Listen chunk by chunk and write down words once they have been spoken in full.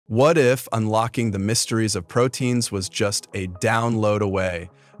What if unlocking the mysteries of proteins was just a download away?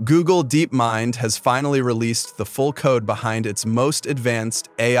 Google DeepMind has finally released the full code behind its most advanced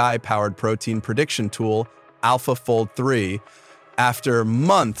AI-powered protein prediction tool, AlphaFold3, after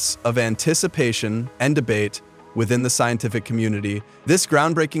months of anticipation and debate within the scientific community. This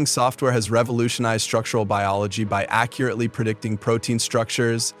groundbreaking software has revolutionized structural biology by accurately predicting protein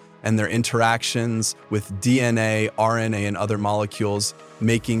structures and their interactions with DNA, RNA, and other molecules,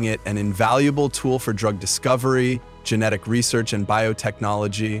 making it an invaluable tool for drug discovery, genetic research, and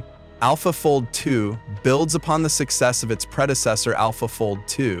biotechnology. AlphaFold3 builds upon the success of its predecessor,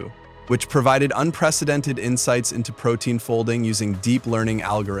 AlphaFold2, which provided unprecedented insights into protein folding using deep learning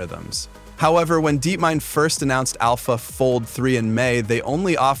algorithms. However, when DeepMind first announced AlphaFold3 in May, they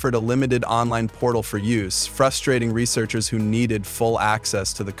only offered a limited online portal for use, frustrating researchers who needed full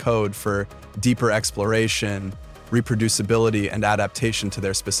access to the code for deeper exploration, reproducibility, and adaptation to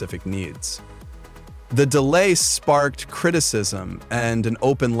their specific needs. The delay sparked criticism and an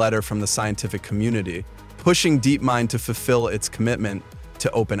open letter from the scientific community, pushing DeepMind to fulfill its commitment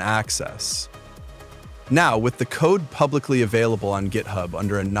to open access. Now, with the code publicly available on GitHub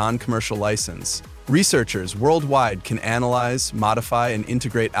under a non-commercial license, researchers worldwide can analyze, modify, and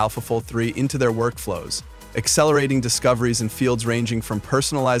integrate AlphaFold3 into their workflows, accelerating discoveries in fields ranging from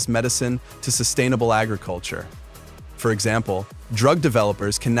personalized medicine to sustainable agriculture. For example, drug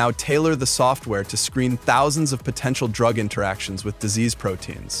developers can now tailor the software to screen thousands of potential drug interactions with disease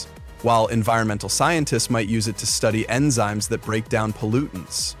proteins, while environmental scientists might use it to study enzymes that break down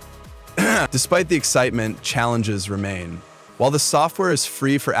pollutants. Despite the excitement, challenges remain. While the software is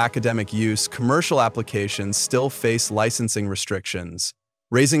free for academic use, commercial applications still face licensing restrictions,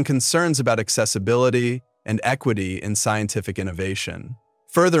 raising concerns about accessibility and equity in scientific innovation.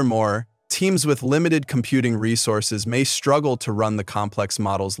 Furthermore, teams with limited computing resources may struggle to run the complex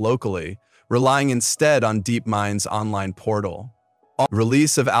models locally, relying instead on DeepMind's online portal. The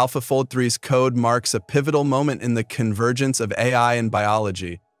release of AlphaFold3's code marks a pivotal moment in the convergence of AI and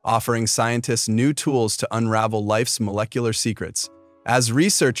biology, offering scientists new tools to unravel life's molecular secrets. As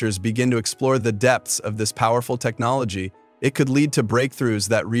researchers begin to explore the depths of this powerful technology, it could lead to breakthroughs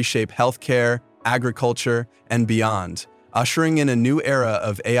that reshape healthcare, agriculture, and beyond, ushering in a new era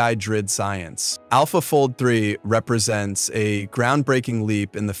of AI-driven science. AlphaFold3 represents a groundbreaking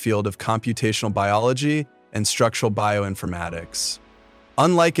leap in the field of computational biology and structural bioinformatics.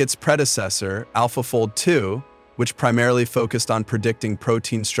 Unlike its predecessor, AlphaFold2, which primarily focused on predicting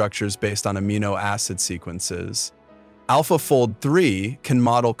protein structures based on amino acid sequences, AlphaFold3 can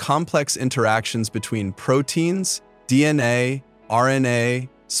model complex interactions between proteins, DNA, RNA,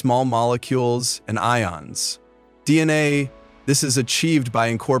 small molecules, and ions. This is achieved by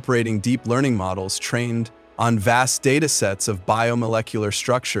incorporating deep learning models trained on vast datasets of biomolecular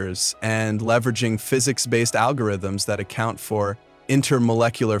structures and leveraging physics-based algorithms that account for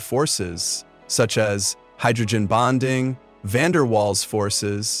intermolecular forces, such as hydrogen bonding, van der Waals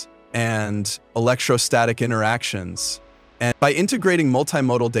forces, and electrostatic interactions. And by integrating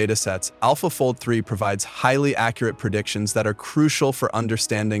multimodal datasets, AlphaFold3 provides highly accurate predictions that are crucial for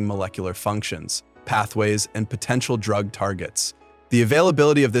understanding molecular functions, pathways, and potential drug targets. The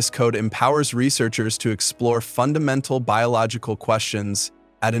availability of this code empowers researchers to explore fundamental biological questions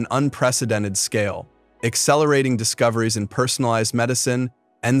at an unprecedented scale, accelerating discoveries in personalized medicine,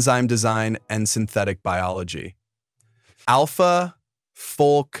 enzyme design, and synthetic biology.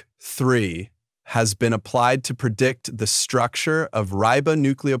 AlphaFold3 has been applied to predict the structure of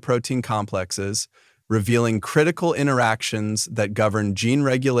ribonucleoprotein complexes, revealing critical interactions that govern gene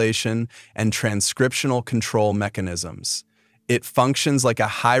regulation and transcriptional control mechanisms. It functions like a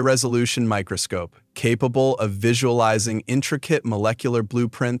high-resolution microscope, capable of visualizing intricate molecular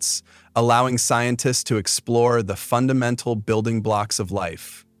blueprints, allowing scientists to explore the fundamental building blocks of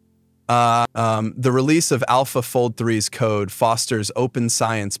life. The release of AlphaFold3's code fosters open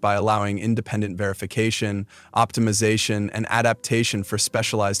science by allowing independent verification, optimization, and adaptation for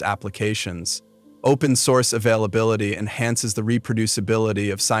specialized applications. Open source availability enhances the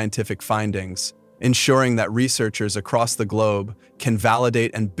reproducibility of scientific findings, ensuring that researchers across the globe can validate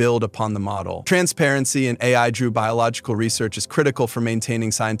and build upon the model. Transparency in AI-driven biological research is critical for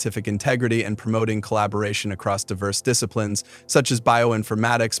maintaining scientific integrity and promoting collaboration across diverse disciplines, such as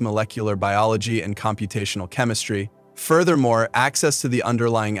bioinformatics, molecular biology, and computational chemistry. Furthermore, access to the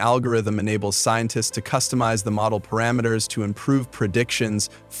underlying algorithm enables scientists to customize the model parameters to improve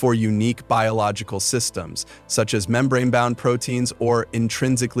predictions for unique biological systems, such as membrane-bound proteins or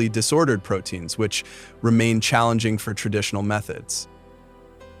intrinsically disordered proteins, which remain challenging for traditional methods.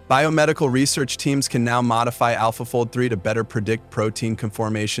 Biomedical research teams can now modify AlphaFold3 to better predict protein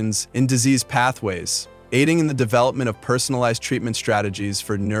conformations in disease pathways, aiding in the development of personalized treatment strategies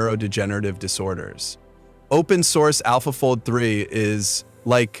for neurodegenerative disorders. Open source AlphaFold3 is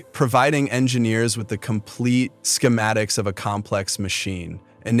like providing engineers with the complete schematics of a complex machine,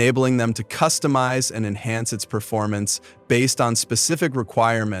 enabling them to customize and enhance its performance based on specific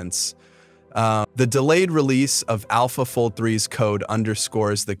requirements. The delayed release of AlphaFold3's code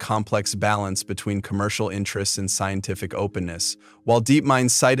underscores the complex balance between commercial interests and scientific openness. While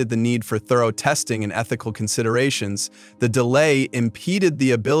DeepMind's cited the need for thorough testing and ethical considerations, the delay impeded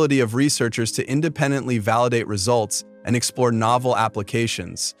the ability of researchers to independently validate results and explore novel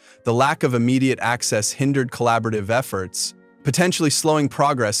applications. The lack of immediate access hindered collaborative efforts, potentially slowing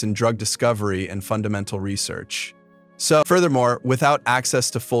progress in drug discovery and fundamental research. Furthermore, without access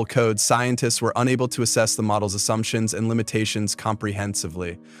to full code, scientists were unable to assess the model's assumptions and limitations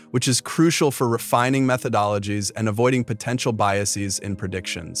comprehensively, which is crucial for refining methodologies and avoiding potential biases in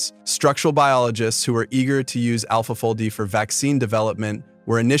predictions. Structural biologists who were eager to use AlphaFold3 for vaccine development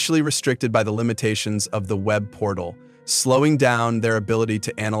were initially restricted by the limitations of the web portal, slowing down their ability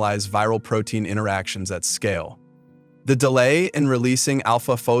to analyze viral protein interactions at scale. The delay in releasing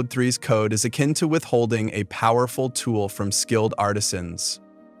AlphaFold3's code is akin to withholding a powerful tool from skilled artisans,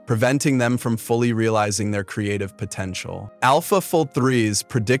 preventing them from fully realizing their creative potential. AlphaFold3's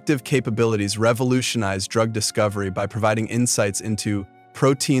predictive capabilities revolutionize drug discovery by providing insights into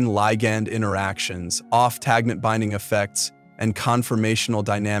protein-ligand interactions, off-target binding effects, and conformational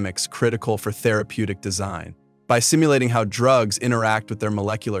dynamics critical for therapeutic design. By simulating how drugs interact with their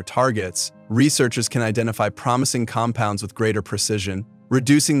molecular targets, researchers can identify promising compounds with greater precision,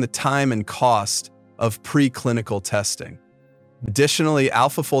 reducing the time and cost of preclinical testing. Additionally,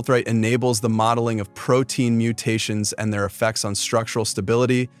 AlphaFold3 enables the modeling of protein mutations and their effects on structural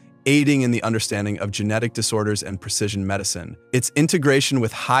stability, aiding in the understanding of genetic disorders and precision medicine. Its integration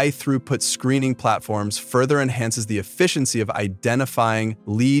with high-throughput screening platforms further enhances the efficiency of identifying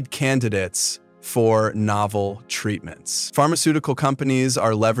lead candidates for novel treatments. Pharmaceutical companies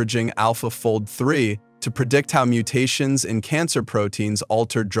are leveraging AlphaFold3 to predict how mutations in cancer proteins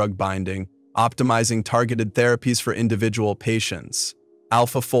alter drug binding, optimizing targeted therapies for individual patients.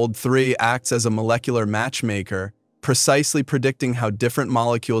 AlphaFold3 acts as a molecular matchmaker, precisely predicting how different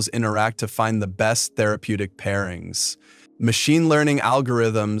molecules interact to find the best therapeutic pairings. Machine learning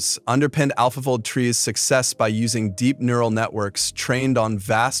algorithms underpinned AlphaFold3's success by using deep neural networks trained on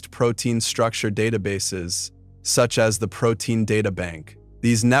vast protein structure databases, such as the Protein Data Bank.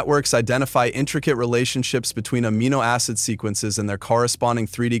 These networks identify intricate relationships between amino acid sequences and their corresponding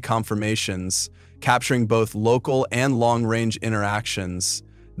 3D conformations, capturing both local and long-range interactions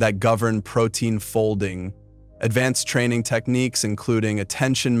that govern protein folding. Advanced training techniques, including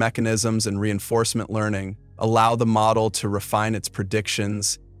attention mechanisms and reinforcement learning, allow the model to refine its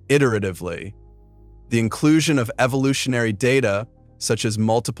predictions iteratively. The inclusion of evolutionary data, such as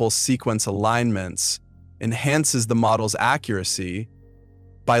multiple sequence alignments, enhances the model's accuracy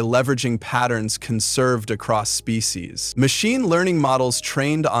by leveraging patterns conserved across species. Machine learning models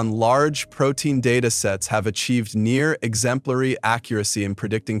trained on large protein datasets have achieved near-exemplary accuracy in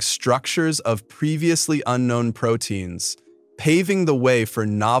predicting structures of previously unknown proteins, paving the way for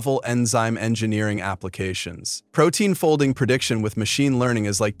novel enzyme engineering applications. Protein folding prediction with machine learning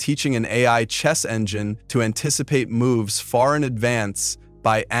is like teaching an AI chess engine to anticipate moves far in advance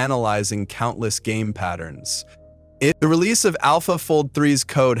by analyzing countless game patterns. The release of AlphaFold3's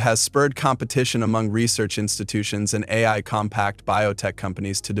code has spurred competition among research institutions and AI-compact biotech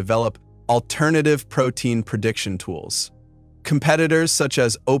companies to develop alternative protein prediction tools. Competitors such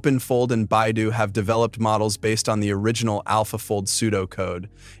as OpenFold and Baidu have developed models based on the original AlphaFold pseudocode,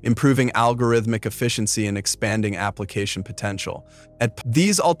 improving algorithmic efficiency and expanding application potential.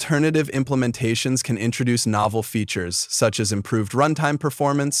 These alternative implementations can introduce novel features such as improved runtime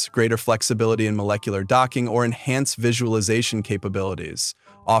performance, greater flexibility in molecular docking, or enhanced visualization capabilities,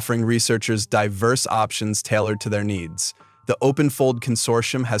 offering researchers diverse options tailored to their needs. The OpenFold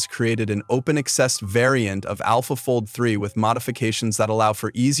consortium has created an open-access variant of AlphaFold3 with modifications that allow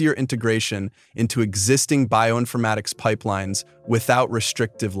for easier integration into existing bioinformatics pipelines without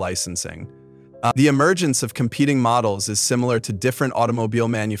restrictive licensing. The emergence of competing models is similar to different automobile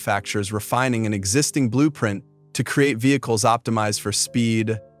manufacturers refining an existing blueprint to create vehicles optimized for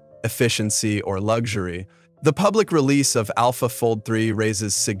speed, efficiency, or luxury. The public release of AlphaFold3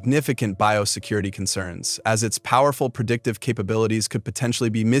 raises significant biosecurity concerns, as its powerful predictive capabilities could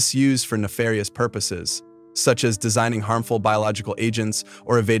potentially be misused for nefarious purposes, such as designing harmful biological agents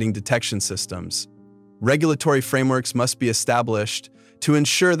or evading detection systems. Regulatory frameworks must be established to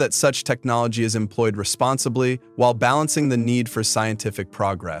ensure that such technology is employed responsibly while balancing the need for scientific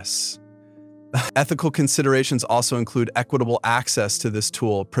progress. Ethical considerations also include equitable access to this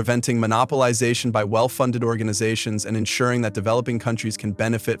tool, preventing monopolization by well-funded organizations and ensuring that developing countries can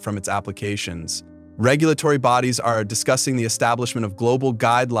benefit from its applications. Regulatory bodies are discussing the establishment of global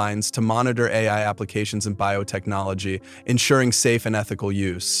guidelines to monitor AI applications in biotechnology, ensuring safe and ethical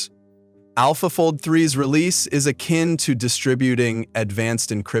use. AlphaFold3's release is akin to distributing advanced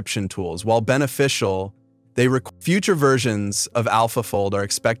encryption tools. While beneficial, future versions of AlphaFold are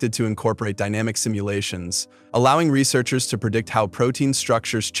expected to incorporate dynamic simulations, allowing researchers to predict how protein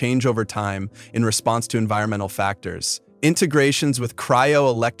structures change over time in response to environmental factors. Integrations with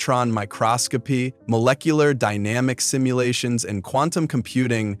cryo-electron microscopy, molecular dynamic simulations, and quantum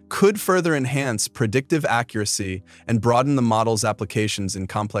computing could further enhance predictive accuracy and broaden the model's applications in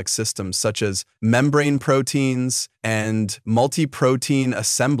complex systems such as membrane proteins and multi-protein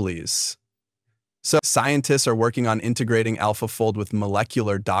assemblies. So, scientists are working on integrating AlphaFold with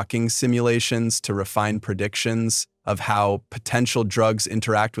molecular docking simulations to refine predictions of how potential drugs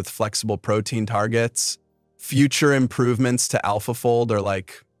interact with flexible protein targets. Future improvements to AlphaFold are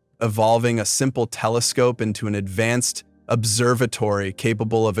like evolving a simple telescope into an advanced observatory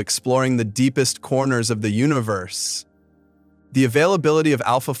capable of exploring the deepest corners of the universe. The availability of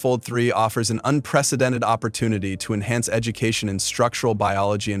AlphaFold3 offers an unprecedented opportunity to enhance education in structural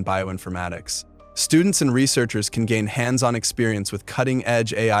biology and bioinformatics. Students and researchers can gain hands-on experience with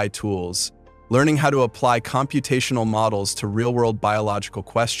cutting-edge AI tools, learning how to apply computational models to real-world biological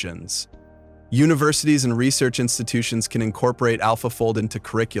questions. Universities and research institutions can incorporate AlphaFold into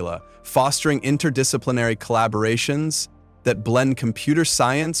curricula, fostering interdisciplinary collaborations that blend computer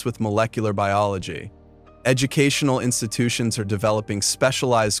science with molecular biology. Educational institutions are developing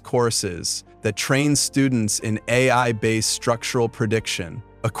specialized courses that train students in AI-based structural prediction,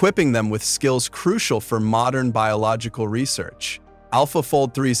 equipping them with skills crucial for modern biological research.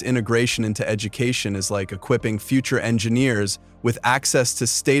 AlphaFold3's integration into education is like equipping future engineers with access to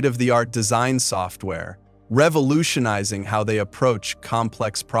state-of-the-art design software, revolutionizing how they approach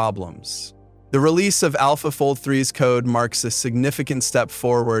complex problems. The release of AlphaFold3's code marks a significant step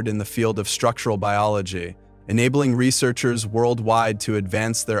forward in the field of structural biology, enabling researchers worldwide to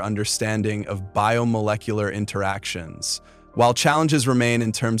advance their understanding of biomolecular interactions. While challenges remain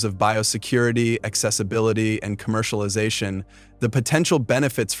in terms of biosecurity, accessibility, and commercialization, the potential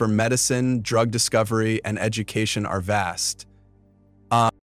benefits for medicine, drug discovery, and education are vast.